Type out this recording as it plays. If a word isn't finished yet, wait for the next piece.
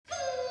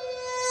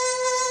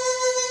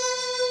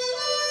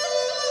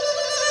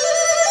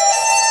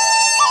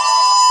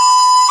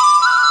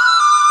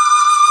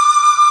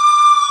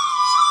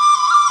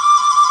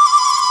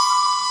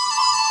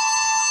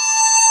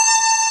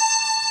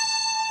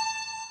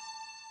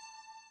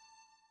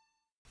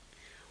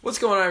What's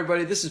going on,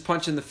 everybody? This is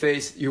Punch in the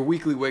Face, your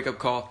weekly wake-up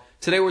call.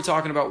 Today we're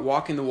talking about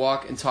walking the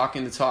walk and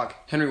talking the talk.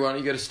 Henry, why don't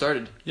you get us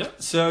started?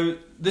 Yep. So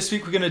this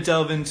week we're going to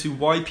delve into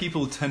why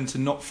people tend to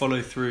not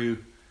follow through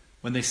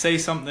when they say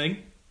something,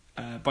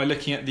 by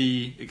looking at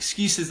the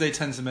excuses they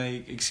tend to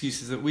make,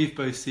 excuses that we've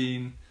both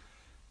seen,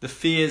 the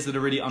fears that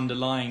are really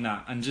underlying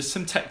that, and just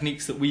some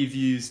techniques that we've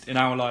used in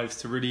our lives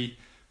to really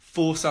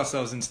force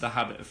ourselves into the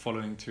habit of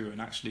following through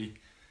and actually...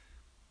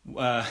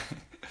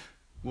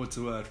 what's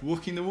the word?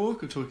 Walking the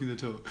walk or talking the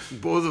talk?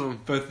 Both of them.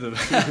 Both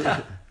of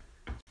them.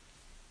 A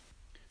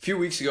few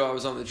weeks ago, I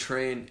was on the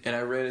train and I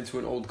ran into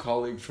an old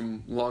colleague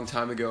from a long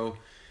time ago,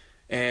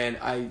 and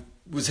I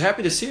was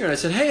happy to see her. And I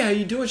said, "Hey, how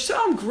you doing?" She said,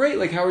 "Oh, I'm great.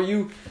 Like, how are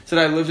you?" I said,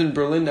 "I lived in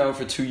Berlin now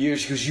for 2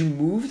 years." She goes, "You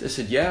moved?" I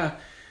said, "Yeah."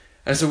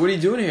 And I said, "What are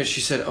you doing here?" She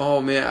said,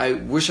 "Oh man, I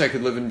wish I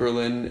could live in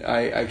Berlin.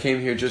 I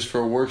came here just for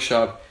a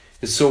workshop.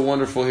 It's so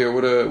wonderful here.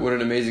 What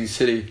an amazing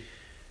city."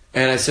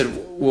 And I said,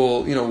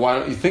 "Well, why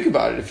don't you think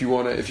about it? If you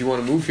want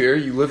to move here,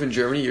 you live in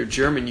Germany, you're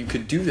German, you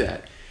could do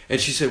that." And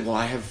she said, "Well,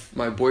 I have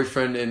my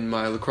boyfriend and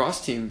my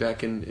lacrosse team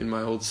back in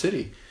my old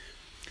city."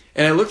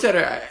 And I looked at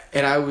her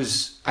and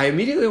I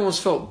immediately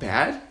almost felt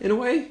bad in a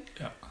way.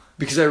 Yeah.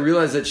 Because I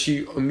realized that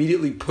she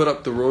immediately put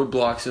up the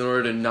roadblocks in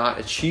order to not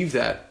achieve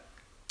that.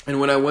 And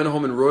when I went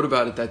home and wrote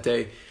about it that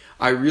day,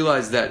 I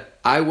realized that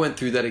I went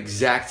through that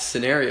exact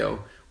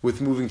scenario with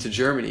moving to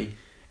Germany.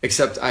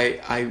 Except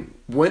I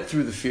went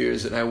through the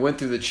fears and I went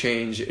through the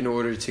change in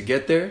order to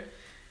get there.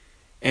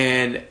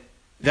 And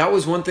that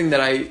was one thing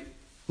that I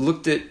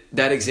looked at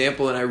that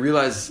example and I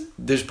realized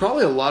there's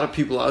probably a lot of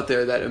people out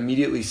there that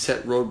immediately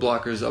set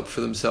roadblockers up for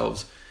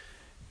themselves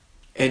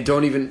and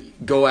don't even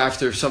go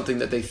after something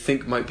that they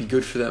think might be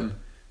good for them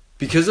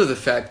because of the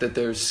fact that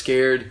they're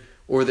scared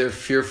or they're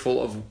fearful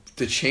of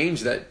the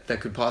change that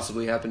could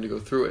possibly happen to go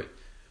through it.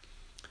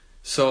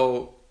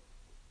 So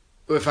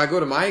if I go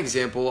to my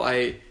example,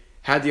 I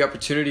had the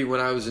opportunity when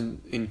I was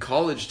in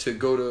college to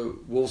go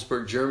to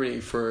Wolfsburg, Germany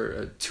for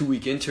a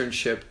 2-week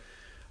internship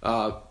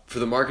for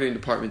the marketing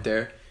department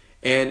there.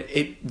 And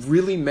it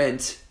really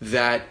meant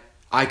that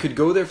I could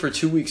go there for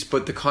 2 weeks,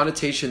 but the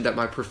connotation that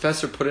my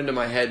professor put into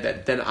my head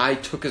that then I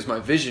took as my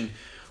vision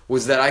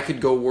was that I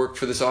could go work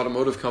for this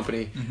automotive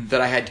company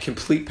that I had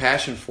complete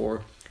passion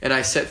for. And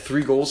I set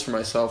 3 goals for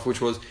myself,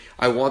 which was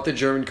I want the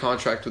German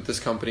contract with this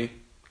company,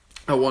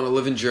 I want to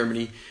live in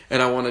Germany,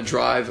 and I want to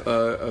drive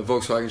a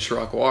Volkswagen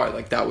Scirocco R.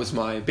 Like, that was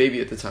my baby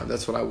at the time.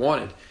 That's what I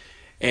wanted.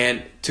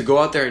 And to go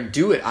out there and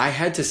do it, I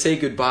had to say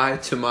goodbye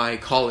to my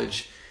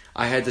college.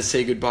 I had to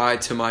say goodbye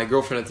to my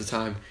girlfriend at the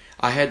time.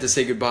 I had to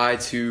say goodbye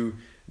to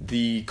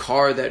the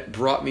car that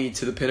brought me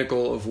to the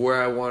pinnacle of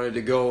where I wanted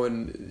to go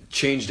and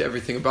changed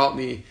everything about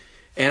me.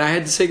 And I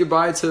had to say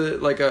goodbye to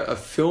like a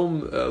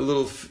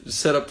little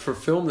setup for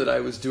film that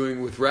I was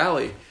doing with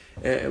Rally.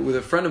 With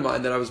a friend of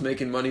mine that I was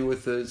making money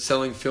with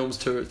selling films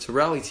to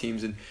rally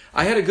teams. And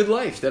I had a good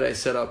life that I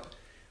set up,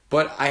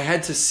 but I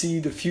had to see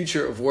the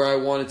future of where I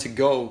wanted to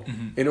go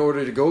in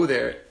order to go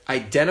there,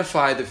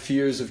 identify the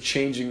fears of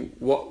changing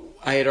what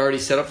I had already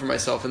set up for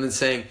myself, and then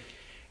saying,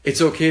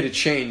 it's okay to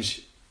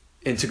change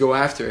and to go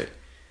after it.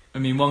 I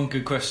mean, one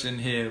good question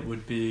here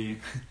would be,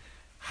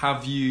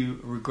 have you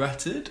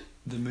regretted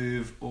the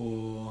move,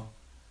 or,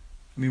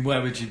 I mean,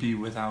 where would you be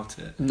without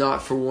it?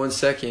 Not for 1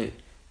 second.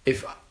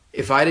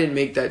 If I didn't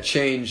make that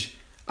change,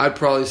 I'd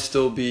probably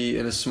still be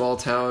in a small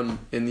town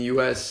in the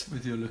U.S.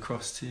 With your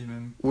lacrosse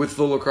team. With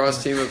the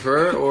lacrosse team of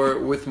her, or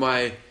with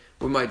my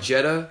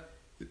Jetta.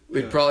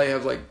 We'd probably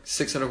have like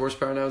 600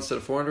 horsepower now instead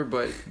of 400,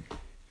 but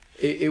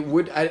it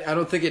would. I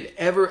don't think it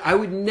ever. I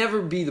would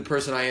never be the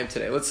person I am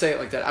today. Let's say it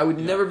like that. I would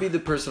never be the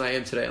person I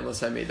am today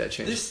unless I made that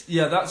change.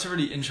 That's a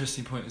really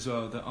interesting point as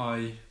well that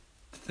I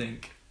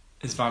think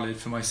is valid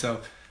for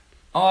myself.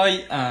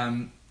 I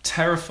am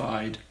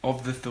terrified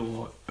of the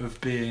thought of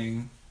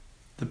being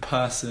the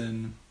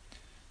person,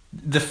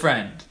 the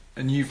friend,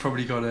 and you've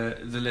probably got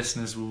the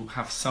listeners will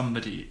have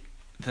somebody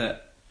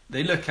that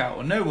they look at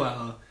or know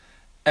well.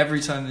 Every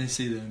time they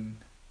see them,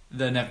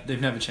 they've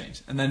never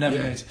changed, and they're never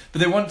going to, but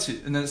they want to,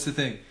 and that's the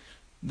thing.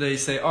 They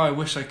say, "Oh, I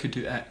wish I could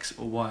do X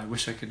or Y. I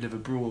wish I could live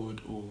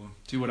abroad or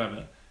do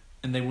whatever,"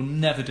 and they will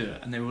never do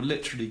it, and they will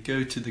literally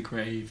go to the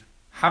grave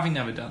having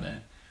never done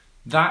it.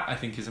 That, I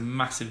think, is a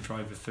massive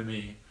driver for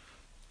me.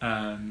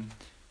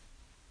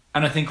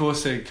 And I think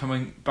also,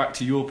 coming back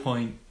to your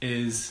point,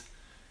 is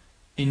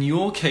in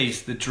your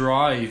case the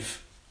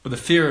drive or the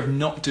fear of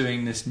not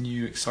doing this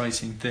new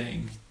exciting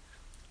thing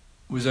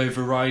was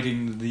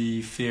overriding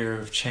the fear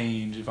of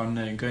change, of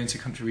unknown, going to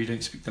a country where you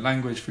don't speak the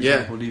language, for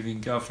example,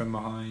 leaving girlfriend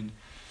behind,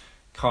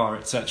 car,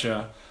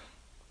 etc.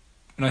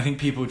 And I think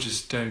people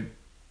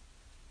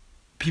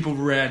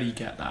rarely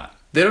get that.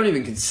 They don't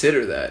even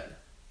consider that.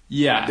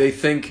 Yeah. They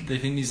think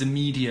these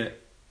immediate,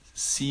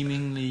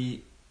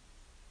 seemingly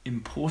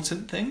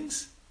important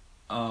things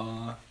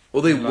are...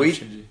 Well, they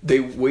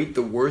weight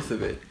the worth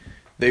of it.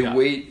 They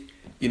weight,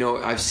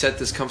 I've set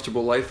this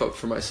comfortable life up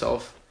for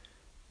myself.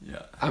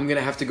 Yeah. I'm going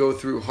to have to go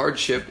through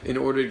hardship in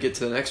order to get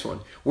to the next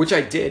one, which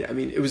I did. I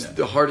mean, it was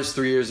the hardest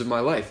 3 years of my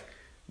life.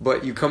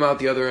 but you come out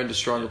the other end a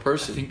stronger I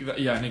person. think that,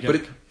 yeah, and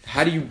again,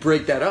 How do you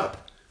break that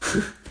up?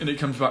 and it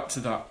comes back to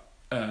that,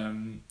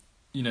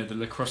 the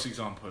lacrosse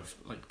example of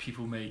like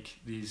people make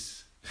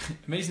these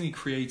amazingly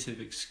creative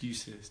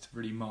excuses to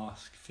really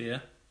mask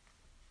fear.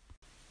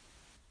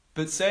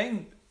 But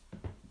saying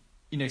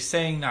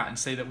that and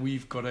say that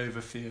we've got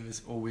over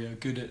fears or we are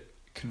good at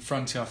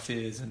confronting our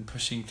fears and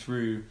pushing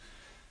through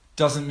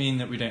doesn't mean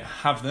that we don't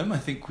have them. I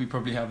think we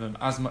probably have them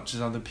as much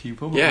as other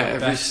people. But yeah,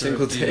 every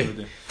single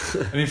day.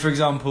 I mean, for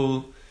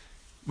example,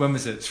 when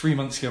was it? 3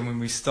 months ago when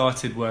we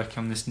started working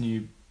on this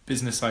new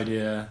business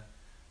idea,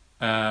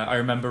 I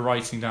remember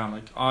writing down,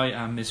 like, I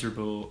am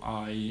miserable,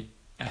 I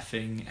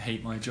effing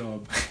hate my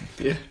job.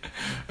 Yeah.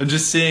 And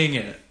just seeing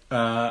it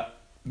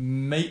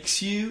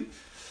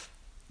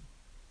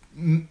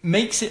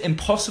makes it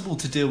impossible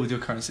to deal with your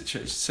current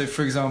situation. So,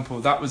 for example,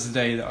 that was the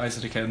day that I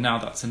said, okay, now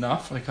that's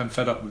enough. Like, I'm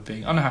fed up with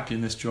being unhappy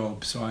in this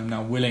job, so I'm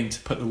now willing to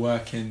put the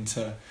work in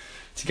to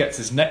get to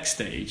this next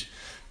stage.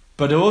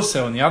 But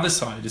also, on the other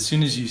side, as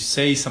soon as you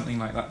say something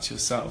like that to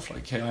yourself,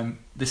 like, okay,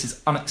 this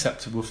is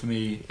unacceptable for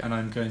me, and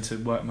I'm going to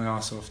work my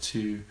ass off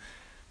to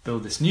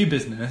build this new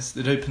business,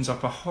 that opens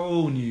up a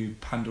whole new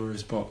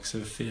Pandora's box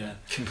of fear.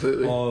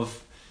 Completely.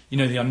 Of,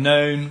 the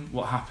unknown,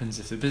 what happens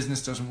if the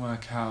business doesn't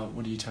work out,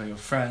 what do you tell your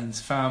friends,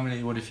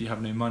 family, what if you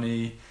have no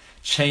money?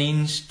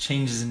 Change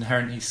is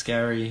inherently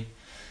scary.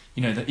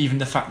 Even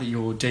the fact that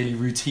your daily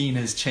routine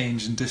has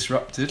changed and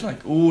disrupted,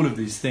 like all of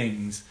these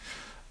things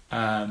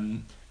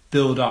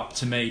build up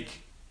to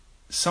make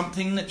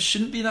something that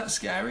shouldn't be that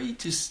scary,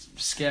 just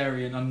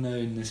scary and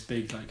unknown, this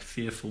big, like,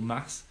 fearful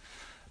mass.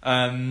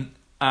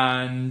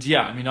 And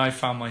yeah, I mean, I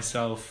found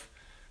myself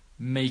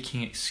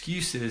making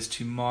excuses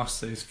to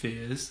mask those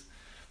fears.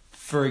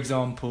 For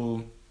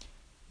example,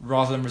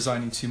 rather than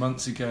resigning 2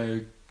 months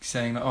ago,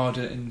 saying that, I'll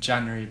do it in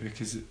January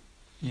because,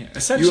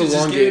 essentially it's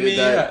just giving me,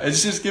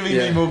 it's just giving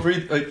me more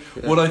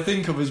what I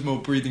think of as more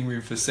breathing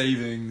room for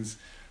savings,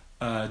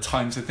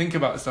 time to think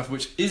about stuff,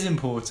 which is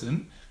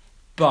important,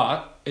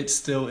 but it's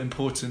still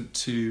important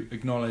to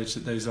acknowledge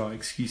that those are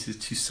excuses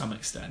to some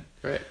extent.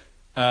 Right.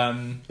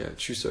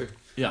 True story.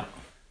 Yeah.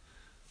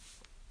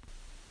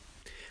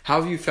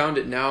 How have you found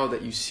it now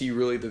that you see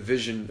really the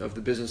vision of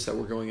the business that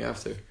we're going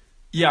after?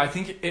 Yeah, I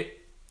think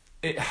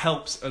it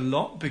helps a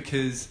lot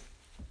because,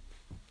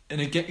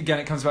 and again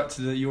it comes back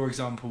to your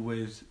example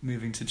with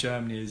moving to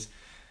Germany is,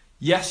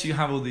 yes, you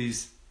have all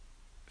these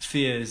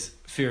fears,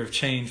 fear of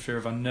change, fear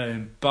of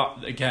unknown,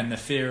 but again, the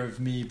fear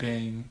of me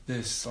being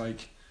this,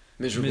 like,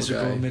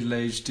 miserable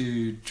middle-aged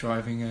dude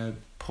driving a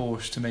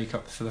Porsche to make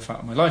up for the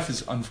fact that my life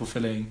is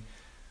unfulfilling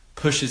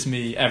pushes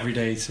me every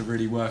day to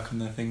really work on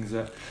the things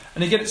that,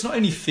 and again, it's not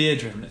only fear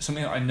driven, it's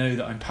something that I know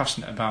that I'm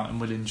passionate about and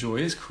will enjoy,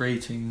 is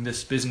creating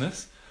this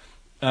business.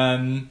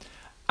 And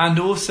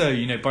also,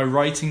 by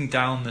writing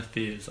down the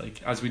fears,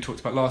 like as we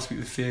talked about last week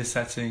with fear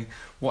setting,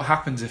 what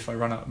happens if I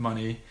run out of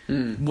money?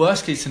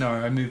 Worst case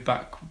scenario, I move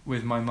back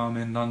with my mum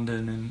in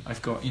London and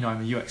I've got,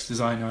 I'm a UX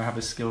designer, I have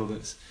a skill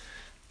that's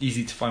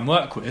easy to find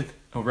work with,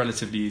 or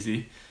relatively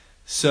easy,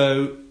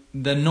 so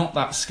they're not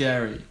that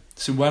scary.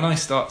 So when I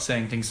start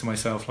saying things to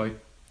myself like,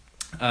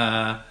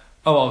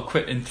 I'll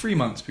quit in 3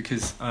 months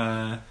because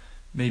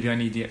maybe I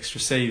need the extra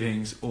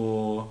savings,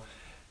 or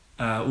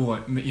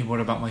what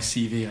about my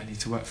CV? I need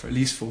to work for at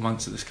least 4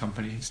 months at this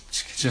company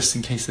just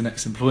in case the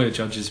next employer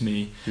judges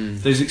me.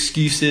 Those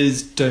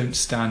excuses don't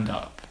stand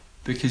up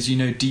because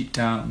deep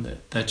down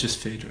that they're just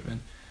fear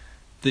driven.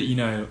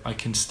 That I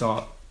can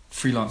start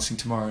freelancing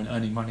tomorrow and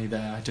earning money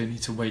there. I don't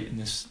need to wait in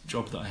this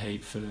job that I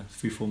hate for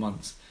 3-4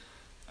 months.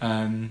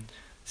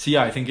 So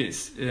yeah, I think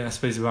it's, I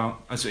suppose,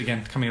 about, as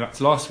again, coming back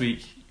to last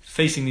week,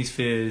 facing these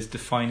fears,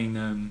 defining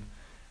them,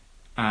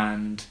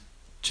 and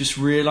just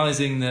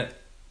realising that,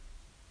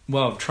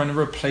 trying to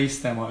replace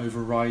them or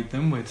override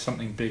them with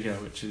something bigger,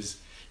 which is,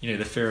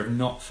 the fear of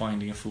not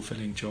finding a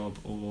fulfilling job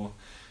or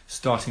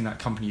starting that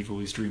company you've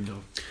always dreamed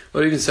of.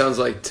 Well, it even sounds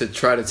like to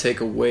try to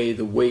take away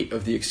the weight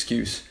of the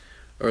excuse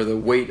or the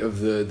weight of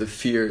the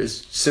fear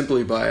is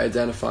simply by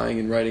identifying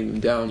and writing them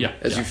down,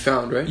 as you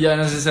found, right? Yeah,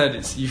 and as I said,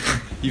 it's you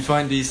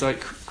find these like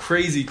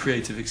crazy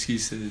creative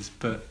excuses,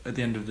 but at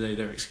the end of the day,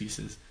 they're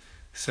excuses.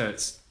 So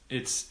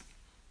it's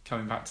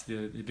coming back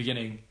to the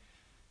beginning.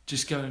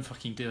 Just go and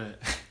fucking do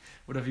it,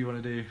 whatever you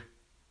want to do.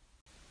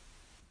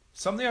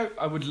 Something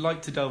I would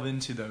like to delve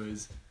into though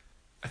is,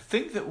 I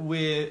think that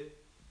we're,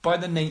 by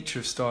the nature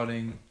of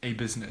starting a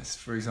business,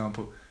 for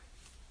example,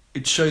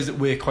 it shows that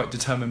we're quite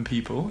determined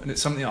people, and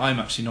it's something that I'm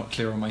actually not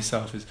clear on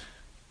myself, is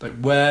like,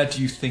 where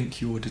do you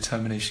think your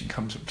determination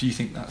comes from? Do you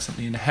think that's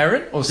something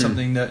inherent or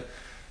something that,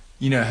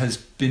 has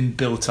been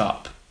built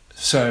up?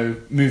 So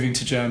moving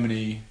to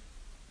Germany,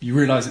 you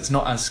realise it's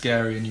not as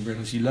scary and you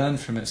realise you learn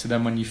from it, so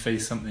then when you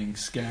face something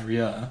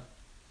scarier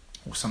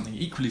or something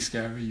equally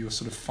scary, you're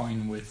sort of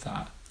fine with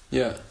that.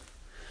 Yeah.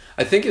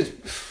 I think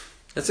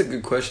that's a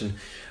good question.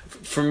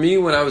 For me,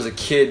 when I was a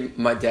kid,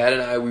 my dad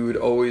and I, we would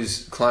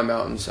always climb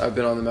mountains. I've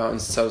been on the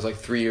mountains since I was like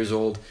 3 years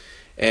old.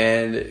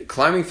 And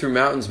climbing through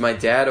mountains, my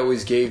dad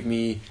always gave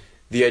me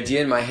the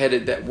idea in my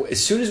head that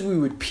as soon as we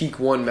would peak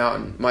one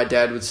mountain, my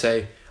dad would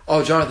say,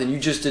 "Oh, Jonathan, you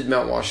just did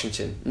Mount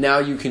Washington. Now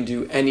you can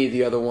do any of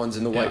the other ones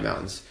in the White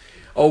Mountains.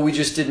 Oh, we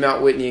just did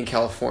Mount Whitney in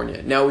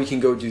California. Now we can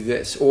go do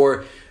this."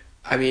 Or,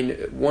 I mean,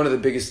 one of the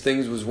biggest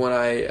things was when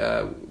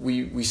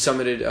we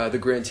summited the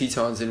Grand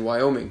Tetons in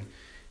Wyoming.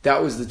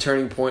 That was the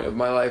turning point of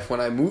my life when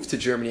I moved to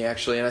Germany,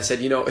 actually. And I said,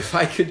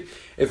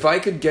 if I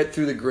could get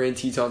through the Grand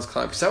Tetons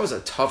climb, because that was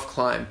a tough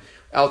climb,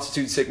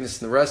 altitude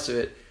sickness and the rest of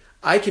it,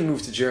 I can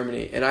move to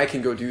Germany and I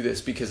can go do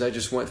this because I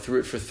just went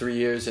through it for 3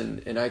 years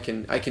and I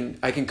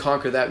can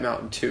conquer that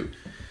mountain too.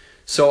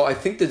 So I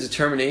think the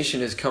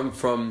determination has come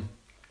from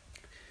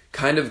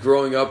kind of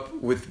growing up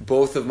with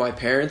both of my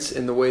parents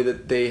in the way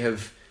that they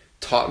have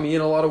taught me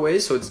in a lot of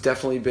ways. So it's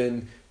definitely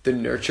been the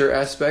nurture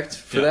aspect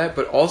for that,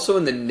 but also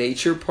in the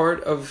nature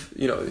part of,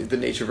 the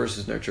nature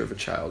versus nurture of a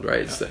child,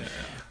 right?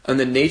 On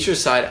the nature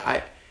side,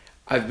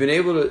 I've been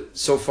able to,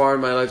 so far in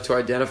my life, to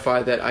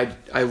identify that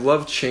I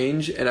love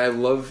change and I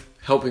love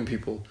helping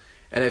people.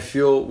 And I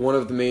feel one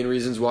of the main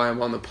reasons why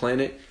I'm on the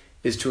planet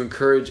is to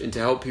encourage and to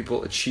help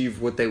people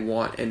achieve what they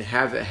want and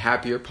have a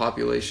happier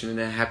population and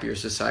a happier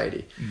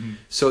society. Mm-hmm.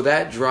 So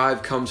that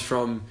drive comes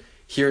from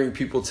hearing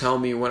people tell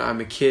me when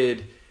I'm a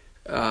kid,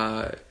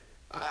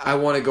 I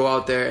want to go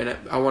out there and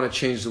I want to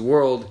change the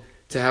world,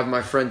 to have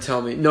my friend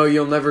tell me, "No,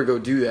 you'll never go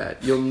do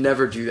that. You'll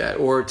never do that."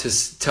 Or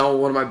to tell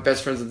one of my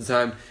best friends at the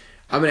time,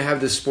 "I'm going to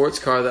have this sports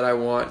car that I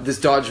want, this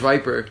Dodge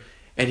Viper,"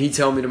 and he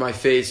tell me to my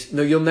face,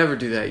 "No, you'll never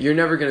do that. You're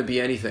never going to be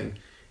anything."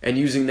 And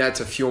using that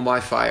to fuel my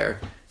fire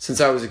since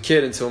I was a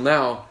kid until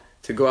now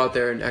to go out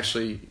there and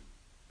actually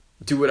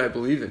do what I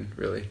believe in,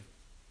 really.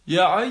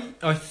 Yeah,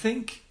 I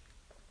think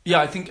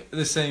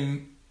the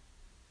same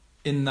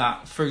in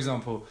that, for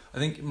example, I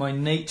think my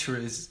nature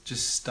is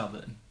just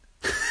stubborn.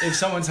 If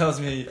someone tells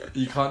me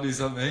you can't do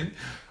something,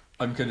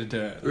 I'm going to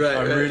do it.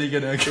 I'm really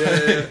going to go.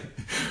 Yeah.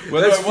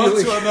 Whether I want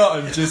to or not,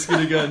 I'm just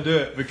going to go and do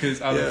it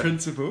because out of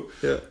principle.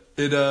 Yeah.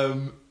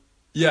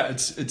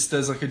 It's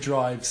there's like a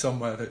drive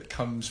somewhere that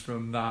comes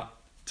from that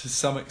to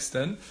some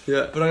extent.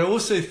 Yeah. But I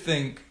also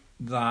think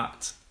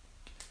that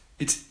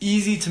it's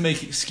easy to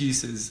make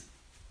excuses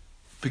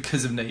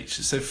because of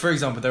nature. So, for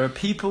example, there are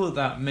people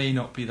that may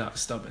not be that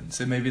stubborn.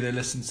 So maybe they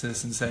listen to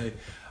this and say,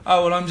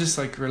 "Oh, well, I'm just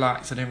like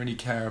relaxed. I don't really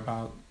care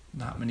about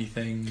that many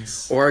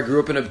things." Or I grew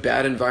up in a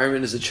bad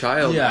environment as a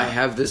child. Yeah. I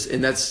have this,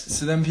 and that's...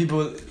 So then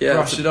people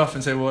brush it off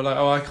and say, well, like,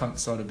 "Oh, I can't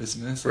start a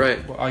business." Like,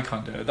 right. "Well, I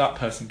can't do it. That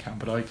person can,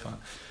 but I can't."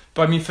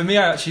 But I mean, for me,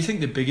 I actually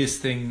think the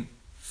biggest thing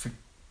for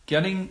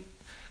getting...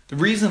 The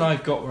reason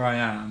I've got where I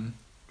am,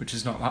 which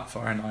is not that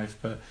far in life,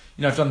 but,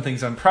 I've done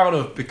things I'm proud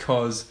of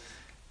because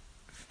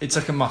it's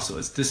like a muscle.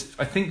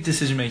 I think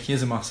decision-making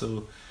is a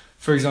muscle.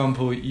 For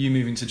example, you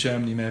moving to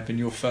Germany may have been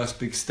your first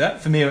big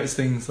step. For me, it's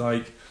things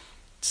like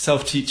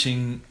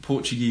self-teaching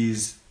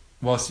Portuguese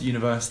whilst at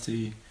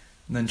university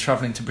and then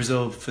travelling to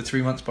Brazil for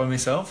 3 months by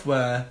myself,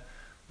 where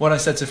when I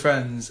said to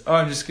friends, "Oh,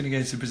 I'm just going to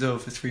go to Brazil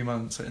for 3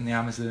 months in the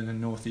Amazon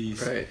and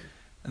Northeast." Right.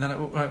 And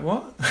then like,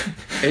 what?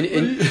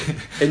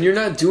 And you're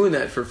not doing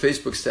that for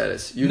Facebook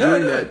status. You're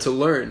doing that to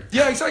learn.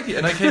 Yeah, exactly.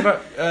 And I came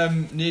back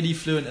nearly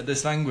fluent at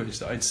this language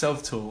that I'd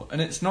self-taught. And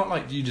it's not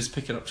like you just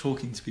pick it up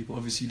talking to people.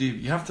 Obviously you do.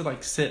 You have to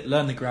like sit,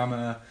 learn the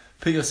grammar,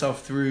 put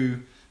yourself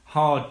through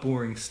hard,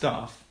 boring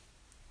stuff,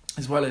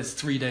 as well as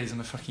 3 days on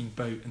a fucking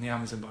boat in the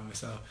Amazon by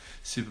myself.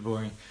 Super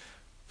boring.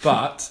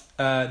 But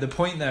the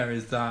point there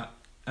is that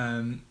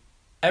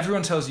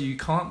everyone tells you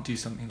can't do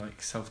something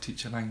like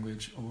self-teach a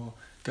language or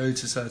go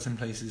to certain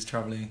places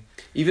traveling.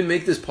 Even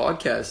make this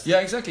podcast. Yeah,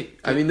 exactly.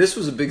 I mean, this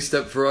was a big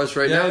step for us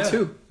now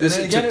too. This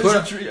and again, it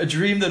was a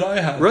dream that I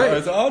had. Right. I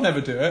was like, I'll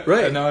never do it.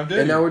 Right. And now I'm doing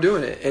it. And now we're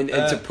doing it. And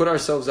to put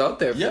ourselves out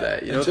there for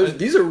that.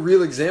 These are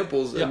real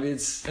examples. Yeah. I mean,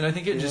 it's... And I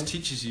think it just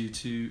teaches you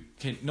to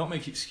not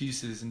make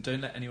excuses and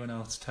don't let anyone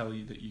else tell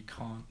you that you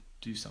can't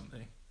do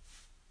something.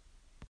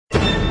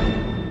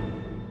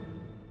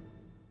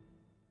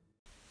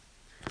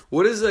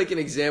 What is like an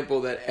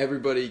example that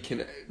everybody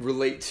can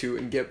relate to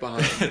and get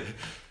behind?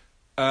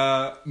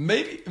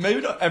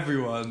 Maybe not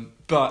everyone,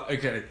 but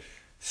okay.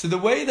 So the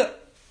way that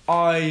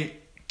I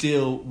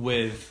deal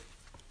with,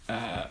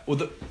 I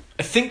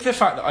think the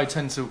fact that I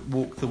tend to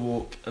walk the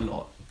walk a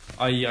lot,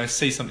 I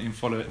say something and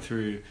follow it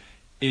through,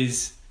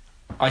 is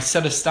I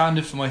set a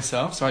standard for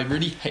myself. So it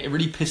really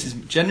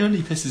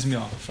genuinely pisses me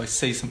off if I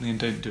say something and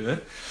don't do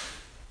it.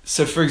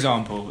 So for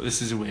example, this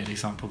is a weird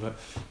example, but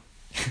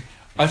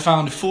I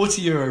found a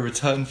 €40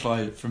 return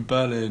flight from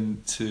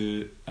Berlin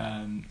to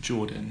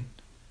Jordan,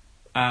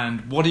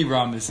 and Wadi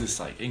Rum is this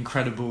like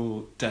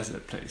incredible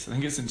desert place. I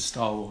think it's in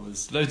Star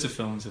Wars. Loads of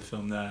films are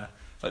filmed there.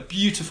 Like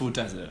beautiful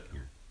desert.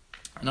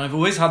 And I've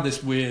always had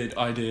this weird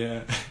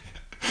idea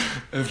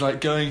of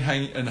like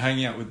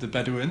hanging out with the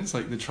Bedouins,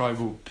 like the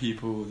tribal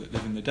people that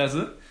live in the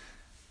desert.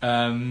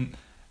 And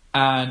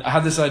I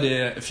had this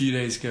idea a few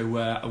days ago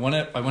where I want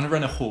to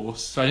rent a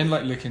horse. So I didn't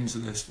like look into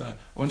this, but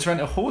I want to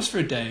rent a horse for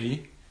a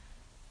day.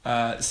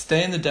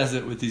 Stay in the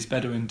desert with these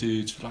Bedouin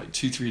dudes for like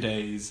 2-3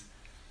 days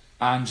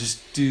and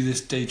just do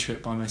this day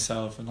trip by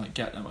myself and like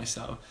get there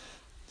myself.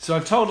 So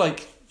I've told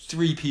like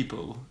 3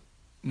 people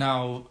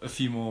now a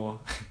few more.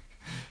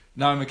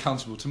 Now I'm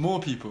accountable to more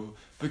people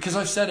because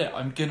I've said it.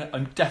 I'm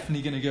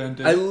definitely gonna go and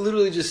do it. I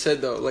literally just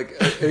said though, like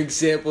an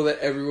example that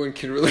everyone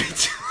can relate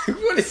to.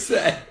 What is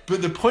that?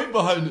 But the point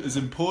behind it is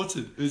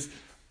important. Is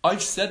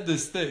I've said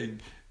this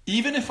thing,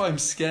 even if I'm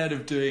scared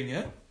of doing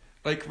it.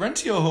 Like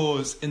renting your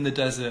horse in the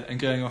desert and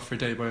going off for a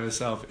day by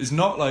yourself is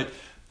not like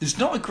it's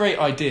not a great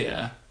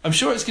idea. I'm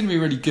sure it's going to be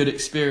a really good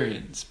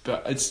experience,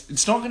 but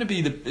it's not going to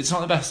be it's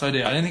not the best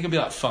idea. I don't think it'll be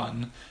that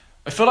fun.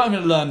 I feel like I'm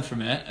going to learn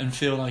from it and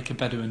feel like a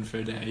Bedouin for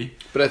a day.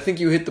 But I think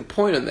you hit the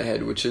point on the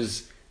head, which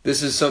is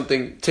this is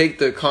something. Take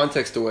the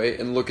context away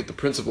and look at the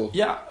principle.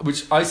 Yeah,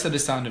 which I set a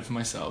standard for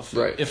myself.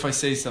 Right. If I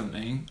say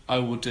something, I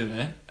will do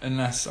it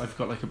unless I've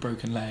got like a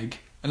broken leg.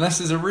 Unless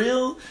there's a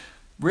real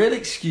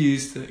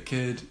excuse that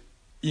could,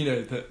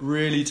 that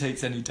really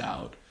takes any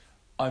doubt.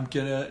 I'm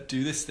gonna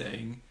do this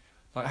thing.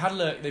 Like, I had a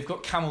look. They've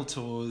got camel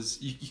tours.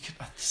 You could.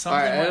 All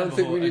right, I don't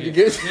think we need to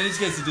get. We need to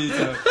get to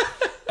detail.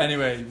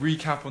 Anyway,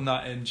 recap on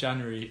that in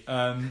January.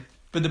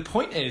 But the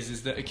point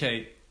is that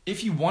okay,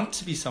 if you want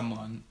to be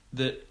someone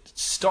that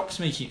stops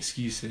making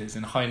excuses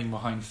and hiding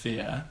behind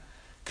fear,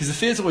 because the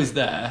fear's always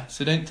there,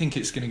 so don't think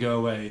it's going to go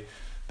away.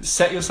 But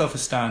set yourself a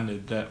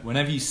standard that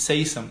whenever you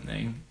say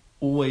something,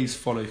 always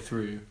follow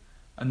through,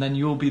 and then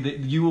you will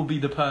be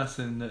the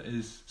person that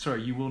is.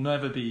 Sorry, you will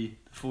never be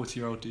the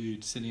 40-year-old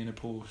dude sitting in a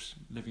Porsche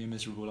living a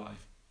miserable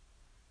life.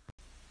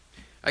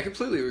 I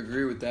completely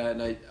agree with that,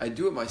 and I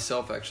do it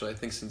myself, actually, I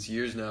think since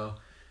years now,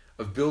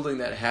 of building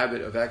that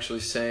habit of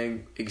actually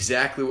saying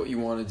exactly what you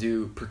want to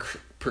do,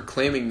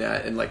 proclaiming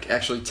that, and like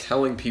actually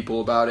telling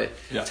people about it,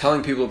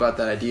 telling people about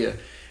that idea,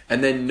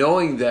 and then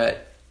knowing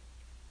that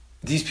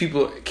these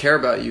people care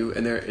about you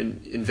and they're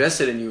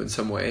invested in you in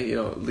some way,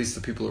 at least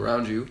the people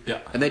around you,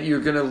 and that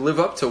you're going to live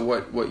up to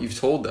what you've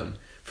told them.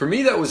 For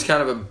me, that was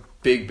kind of a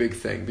big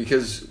thing,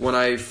 because when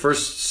I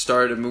first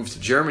started to move to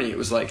Germany, it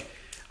was like,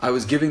 I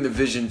was giving the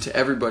vision to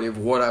everybody of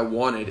what I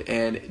wanted,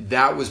 and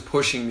that was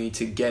pushing me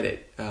to get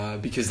it,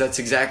 because that's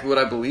exactly what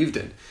I believed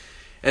in.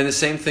 And the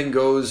same thing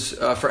goes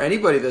for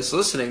anybody that's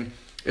listening.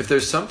 If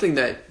there's something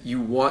that you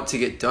want to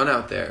get done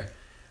out there,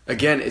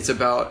 again, it's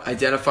about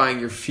identifying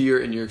your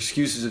fear and your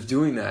excuses of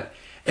doing that.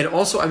 And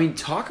also,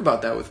 talk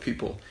about that with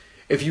people.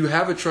 If you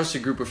have a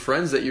trusted group of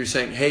friends that you're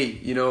saying, hey,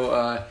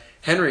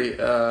 Henry,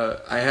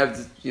 I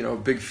have a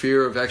big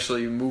fear of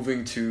actually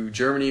moving to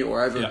Germany,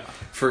 or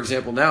for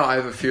example, now I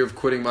have a fear of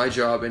quitting my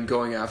job and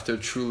going after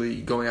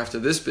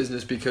this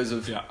business because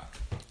of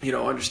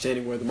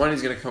understanding where the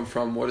money's going to come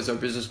from, what is our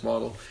business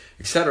model,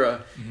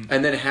 etc. Mm-hmm.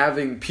 And then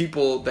having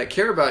people that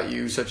care about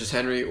you, such as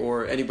Henry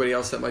or anybody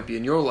else that might be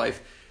in your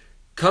life,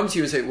 come to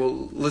you and say,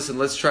 well, listen,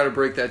 let's try to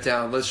break that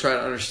down. Let's try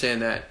to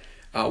understand that.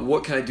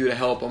 What can I do to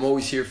help? I'm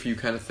always here for you,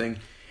 kind of thing.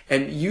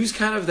 And use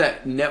kind of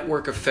that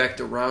network effect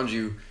around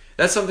you.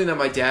 That's something that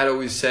my dad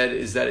always said,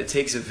 is that it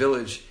takes a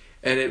village.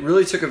 And it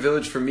really took a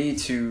village for me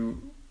to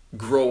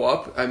grow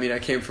up. I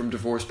came from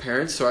divorced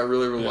parents, so I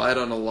really relied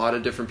on a lot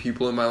of different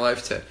people in my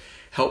life to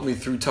help me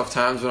through tough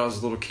times when I was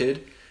a little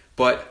kid.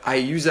 But I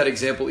use that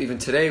example even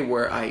today,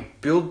 where I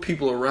build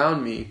people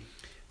around me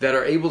that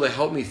are able to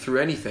help me through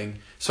anything.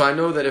 So I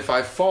know that if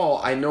I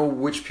fall, I know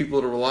which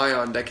people to rely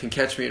on that can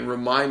catch me and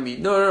remind me,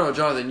 no,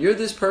 Jonathan, you're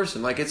this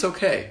person. Like, it's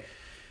okay.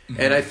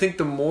 Mm-hmm. And I think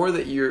the more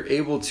that you're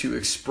able to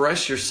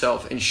express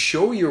yourself and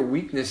show your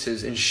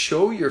weaknesses and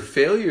show your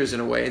failures in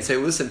a way and say,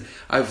 listen,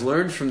 I've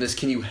learned from this,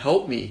 can you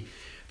help me?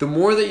 The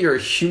more that you're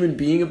a human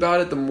being about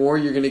it, the more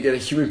you're going to get a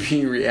human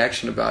being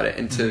reaction about it,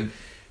 and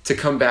to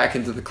come back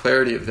into the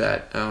clarity of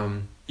that.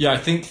 I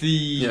think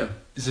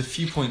there's a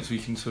few points we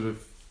can sort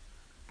of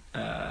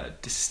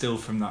distill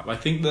from that. But I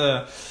think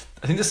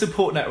the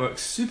support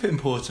network's super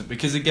important,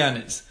 because again,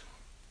 it's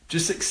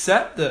just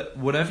accept that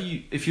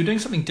if you're doing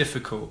something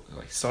difficult,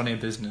 like starting a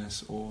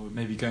business or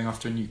maybe going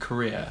after a new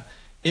career,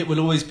 it will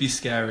always be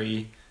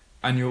scary,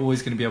 and you're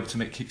always going to be able to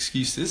make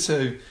excuses.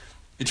 So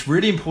it's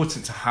really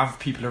important to have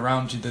people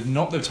around you that are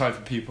not the type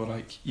of people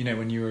like,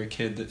 when you were a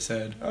kid that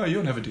said, oh,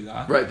 you'll never do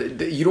that. Right.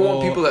 You don't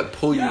want people that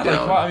pull you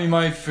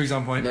down. For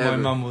example, my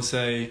mum will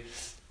say,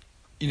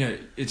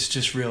 it's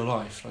just real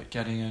life, like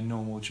getting a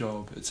normal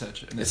job,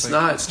 etc. It's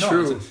not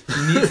true.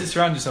 You need to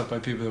surround yourself by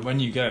people that when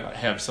you go, like,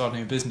 hey, I'm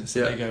starting a business,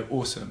 and they go,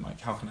 awesome,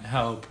 like, how can I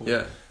help?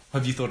 Or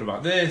have you thought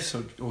about this?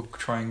 Or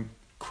try and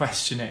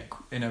question it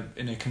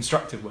in a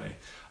constructive way.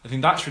 I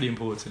think that's really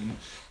important.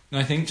 And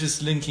I think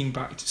just linking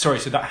back so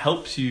that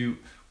helps you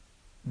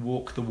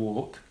walk the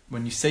walk.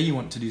 When you say you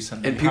want to do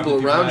something, and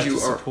people around you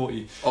are support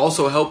you,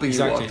 also helping you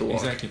walk the walk.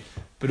 Exactly.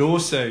 But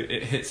also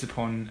it hits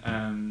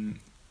upon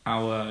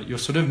you're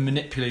sort of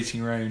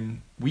manipulating your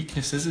own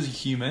weaknesses as a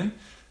human,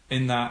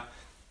 in that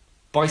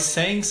by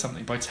saying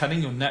something, by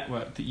telling your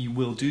network that you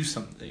will do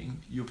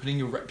something, you're putting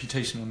your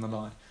reputation on the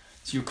line.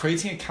 So you're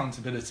creating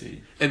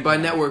accountability. And by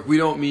network, we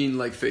don't mean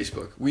like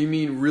Facebook. We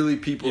mean really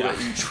people that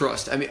you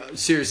trust.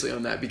 Seriously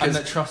on that. Because, and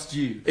that trust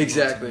you.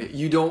 Exactly.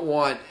 You don't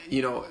want,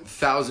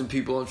 1,000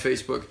 people on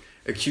Facebook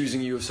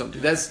accusing you of something.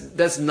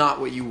 That's not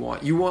what you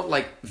want. You want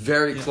like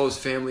very close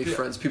family,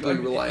 friends, people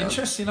you rely on.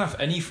 Interesting enough,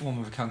 any form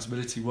of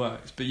accountability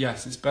works, but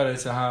yes, it's better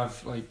to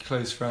have like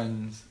close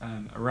friends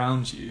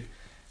around you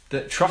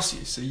that trust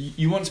you. So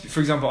you want to be,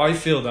 for example, I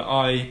feel that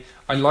I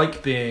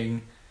like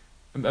being,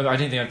 I don't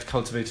think I've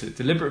cultivated it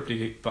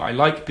deliberately, but I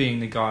like being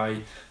the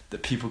guy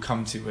that people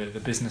come to with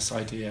a business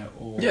idea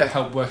or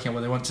help working out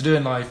what they want to do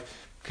in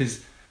life,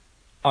 because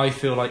I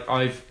feel like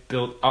I've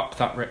built up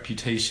that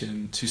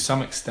reputation to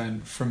some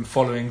extent from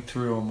following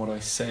through on what I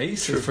say.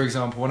 So, for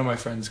example, one of my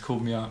friends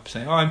called me up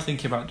saying, I'm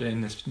thinking about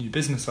doing this new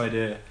business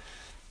idea.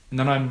 And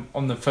then I'm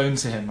on the phone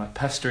to him, like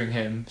pestering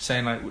him,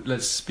 saying, like,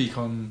 let's speak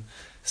on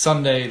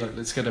Sunday, like,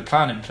 let's get a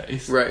plan in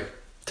place. Right.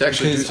 To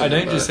actually because I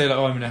don't just say, like,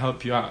 I'm going to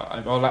help you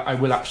out. I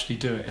will actually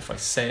do it if I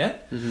say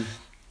it.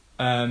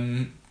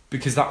 Mm-hmm.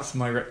 Because that's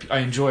my I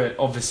enjoy it,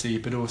 obviously,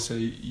 but also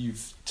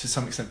you've, to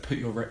some extent, put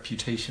your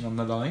reputation on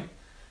the line.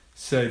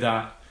 So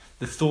that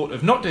the thought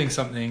of not doing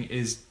something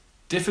is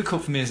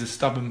difficult for me as a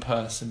stubborn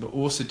person, but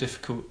also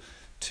difficult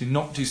to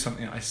not do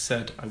something that I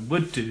said I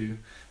would do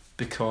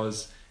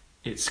because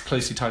it's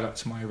closely tied up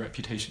to my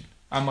reputation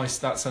and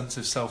that sense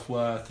of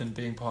self-worth and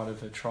being part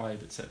of a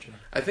tribe, etc.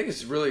 I think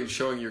it's really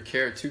showing your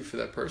care too for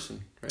that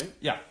person, right?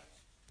 Yeah.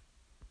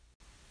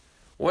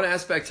 One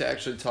aspect to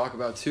actually talk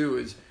about too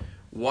is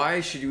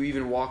why should you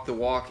even walk the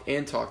walk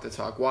and talk the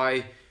talk?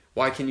 Why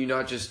can you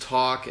not just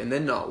talk and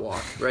then not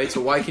walk, right? So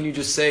why can you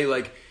just say,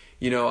 like,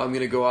 I'm going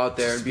to go out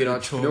there and be an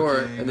entrepreneur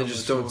and then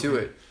just don't do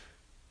it?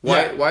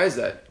 Why is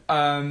that?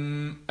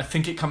 I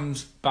think it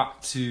comes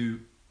back to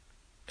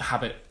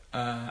habit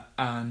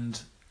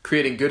and...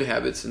 creating good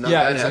habits and not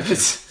bad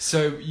habits.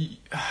 So,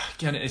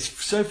 again, it's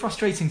so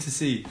frustrating to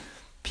see.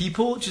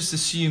 People just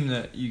assume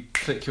that you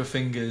click your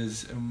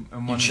fingers and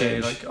one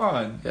day, like,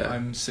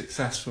 I'm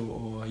successful,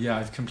 or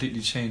I've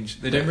completely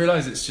changed. They don't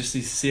realise it's just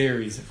these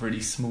series of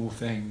really small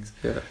things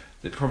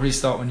that probably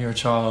start when you're a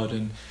child,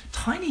 and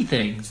tiny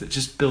things that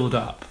just build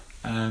up.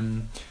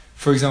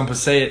 For example,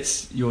 say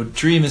it's your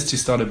dream is to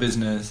start a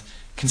business.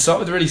 You can start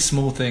with really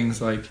small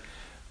things like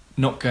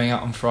not going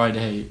out on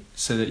Friday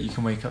so that you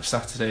can wake up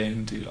Saturday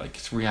and do like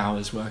 3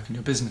 hours work on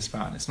your business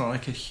plan. It's not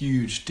like a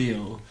huge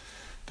deal.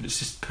 But it's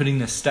just putting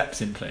the steps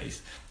in place.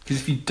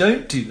 Because if you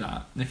don't do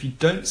that, and if you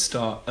don't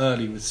start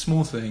early with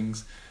small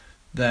things,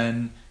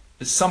 then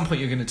at some point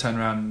you're going to turn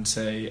around and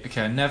say,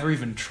 okay, I never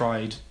even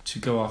tried to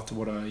go after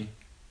what I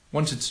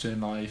wanted to do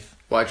in life.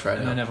 Well, I tried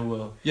and now. I never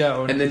will.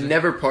 Yeah. And the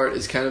never part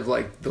is kind of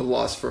like the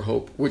loss for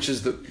hope, which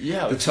is the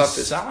toughest.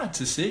 Is sad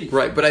to see.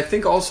 Right, but I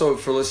think also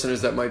for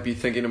listeners that might be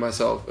thinking to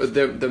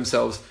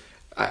themselves,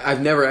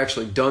 I've never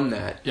actually done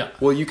that. Yeah.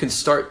 Well, you can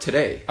start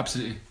today.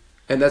 Absolutely.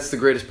 And that's the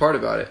greatest part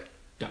about it.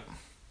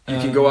 You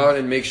can go out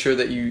and make sure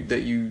that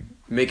you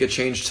make a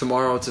change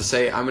tomorrow to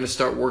say, I'm going to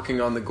start working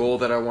on the goal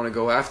that I want to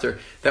go after.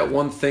 That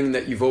one thing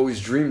that you've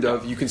always dreamed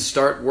of, you can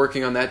start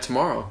working on that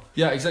tomorrow.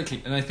 Yeah,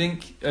 exactly. And I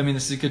think,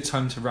 this is a good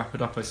time to wrap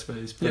it up, I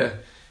suppose. But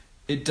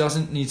it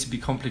doesn't need to be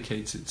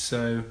complicated.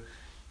 So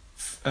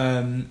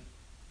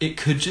it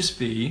could just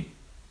be,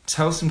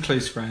 tell some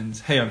close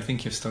friends, hey, I'm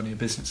thinking of starting a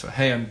business. Or,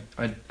 hey,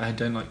 I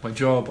don't like my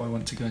job, I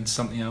want to go into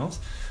something else.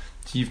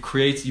 So you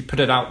put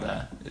it out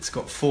there. It's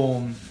got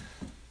form.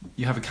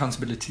 You have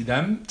accountability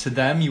to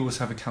them. You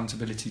also have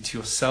accountability to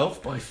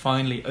yourself by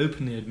finally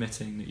openly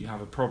admitting that you have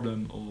a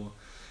problem or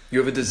you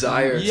have a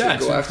desire to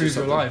go after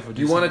something. Your life,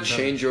 you want to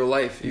change your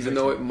life, even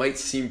though it might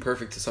seem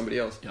perfect to somebody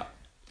else.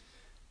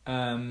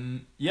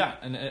 And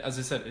as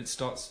I said, it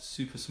starts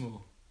super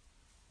small.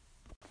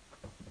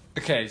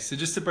 Okay, so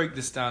just to break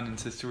this down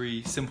into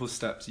 3 simple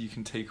steps you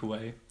can take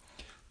away.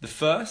 The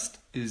first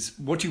is,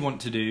 what do you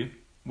want to do?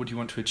 What do you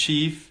want to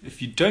achieve?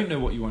 If you don't know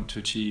what you want to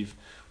achieve,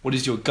 what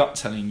is your gut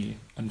telling you?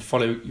 And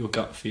follow your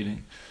gut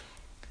feeling.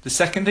 The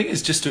second thing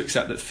is just to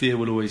accept that fear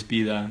will always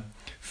be there.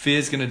 Fear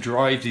is going to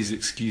drive these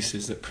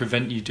excuses that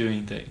prevent you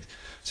doing things.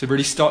 So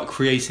really start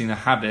creating the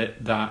habit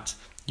that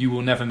you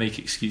will never make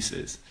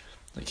excuses.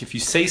 Like if you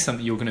say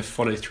something, you're going to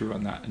follow through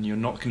on that, and you're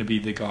not going to be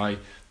the guy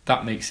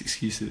that makes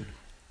excuses.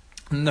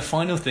 And the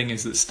final thing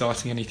is that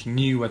starting anything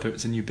new, whether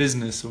it's a new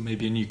business or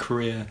maybe a new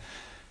career,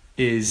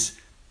 is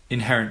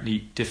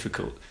inherently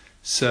difficult.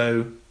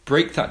 So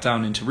break that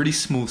down into really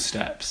small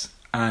steps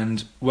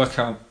and work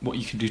out what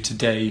you can do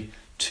today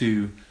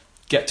to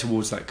get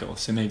towards that goal.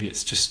 So maybe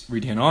it's just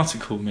reading an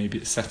article, maybe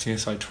it's setting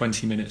aside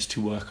 20 minutes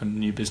to work on a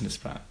new business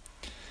plan.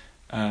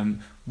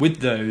 With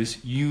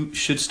those, you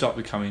should start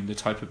becoming the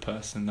type of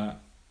person that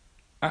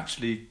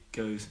actually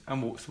goes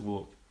and walks the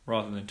walk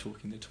rather than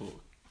talking the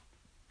talk.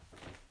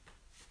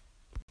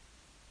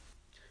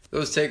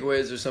 Those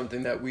takeaways are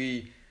something that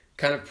we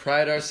kind of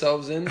pride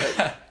ourselves in,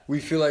 that we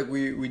feel like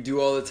we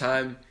do all the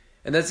time.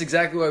 And that's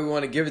exactly why we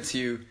want to give it to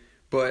you.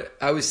 But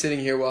I was sitting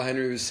here while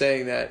Henry was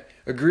saying that,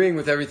 agreeing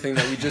with everything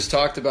that we just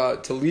talked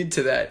about to lead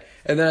to that.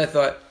 And then I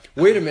thought,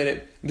 wait a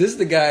minute, this is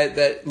the guy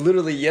that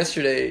literally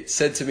yesterday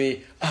said to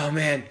me, oh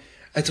man,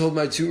 I told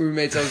my 2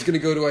 roommates I was going to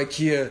go to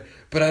IKEA,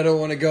 but I don't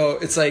want to go.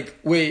 It's like,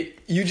 wait,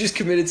 you just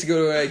committed to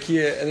go to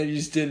IKEA and then you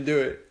just didn't do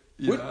it.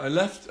 Yeah, I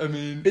left,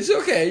 It's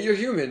okay, you're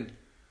human.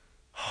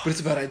 But it's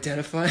about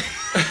identifying.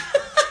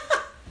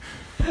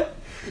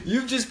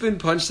 You've just been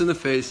punched in the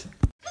face